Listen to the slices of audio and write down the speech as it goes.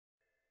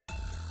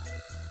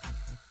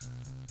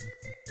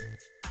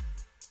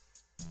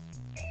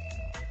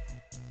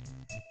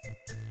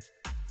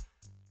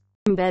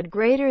Embed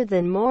greater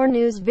than more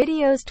news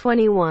videos.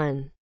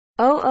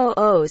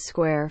 21,000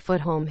 square foot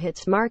home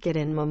hits market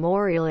in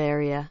Memorial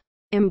area.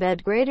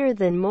 Embed greater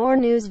than more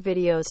news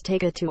videos.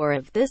 Take a tour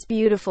of this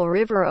beautiful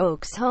River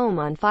Oaks home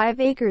on 5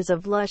 acres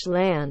of lush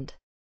land.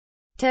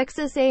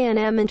 Texas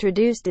A&M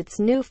introduced its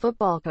new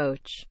football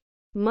coach,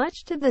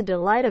 much to the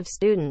delight of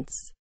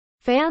students,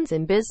 fans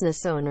and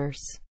business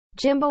owners.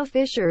 Jimbo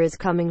Fisher is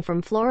coming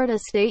from Florida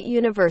State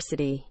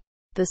University.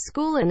 The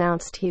school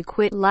announced he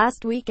quit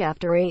last week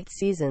after 8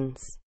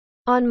 seasons.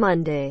 On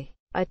Monday,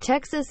 a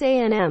Texas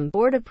A&M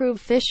board approved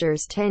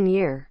Fisher's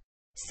 10-year,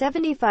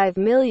 $75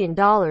 million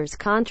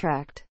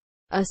contract,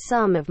 a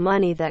sum of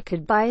money that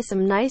could buy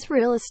some nice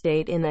real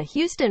estate in the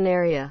Houston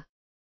area.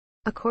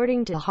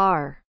 According to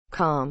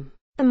har.com,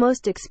 the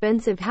most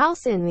expensive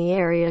house in the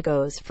area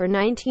goes for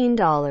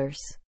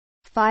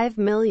 $19.5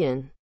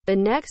 million. The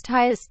next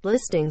highest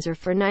listings are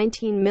for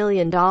 $19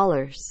 million,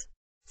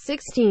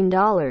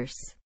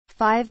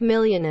 $16.5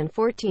 million, and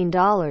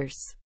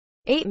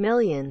 $14.8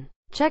 million.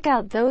 Check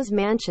out those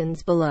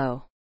mansions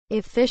below.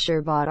 If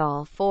Fisher bought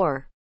all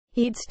 4,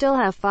 he'd still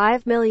have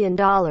 $5 million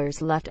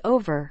left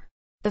over.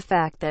 The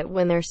fact that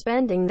when they're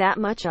spending that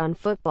much on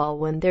football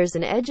when there's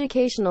an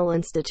educational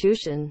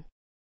institution,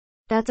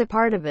 that's a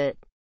part of it,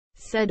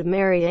 said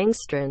Mary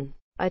Engstrom,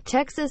 a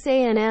Texas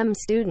A&M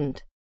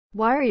student.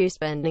 Why are you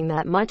spending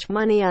that much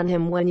money on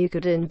him when you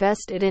could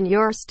invest it in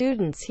your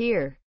students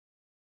here?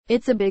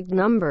 It's a big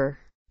number,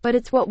 but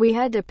it's what we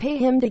had to pay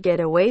him to get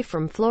away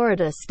from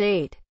Florida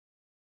State,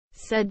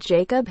 said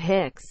Jacob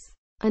Hicks,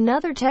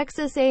 another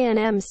Texas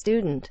A&M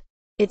student.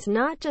 It's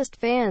not just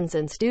fans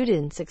and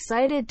students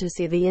excited to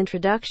see the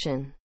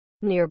introduction.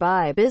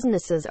 Nearby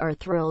businesses are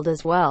thrilled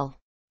as well,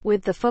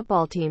 with the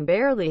football team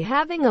barely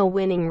having a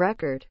winning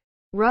record.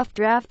 Rough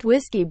Draft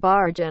Whiskey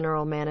Bar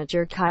general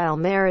manager Kyle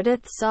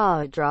Meredith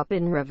saw a drop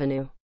in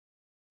revenue.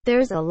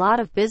 There's a lot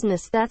of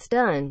business that's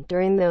done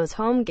during those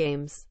home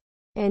games,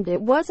 and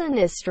it wasn't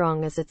as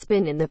strong as it's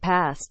been in the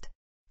past.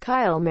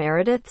 Kyle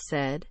Meredith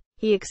said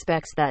he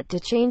expects that to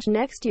change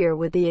next year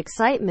with the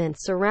excitement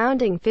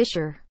surrounding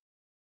Fisher.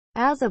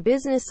 As a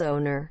business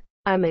owner,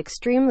 I'm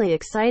extremely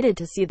excited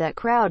to see that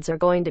crowds are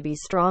going to be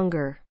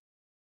stronger,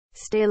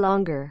 stay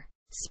longer,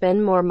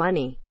 spend more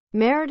money,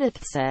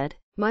 Meredith said.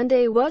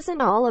 Monday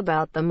wasn't all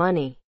about the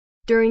money.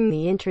 During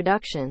the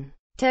introduction,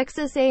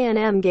 Texas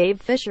A&M gave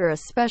Fisher a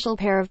special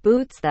pair of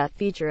boots that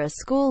feature a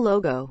school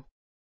logo.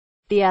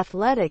 The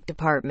athletic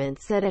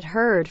department said it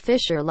heard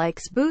Fisher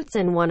likes boots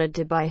and wanted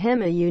to buy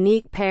him a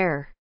unique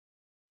pair.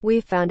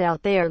 We found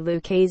out they are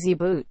Lucchese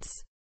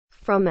boots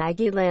from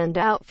Aggieland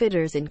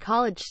Outfitters in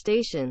College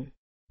Station.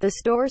 The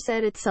store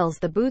said it sells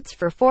the boots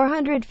for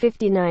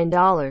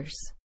 $459.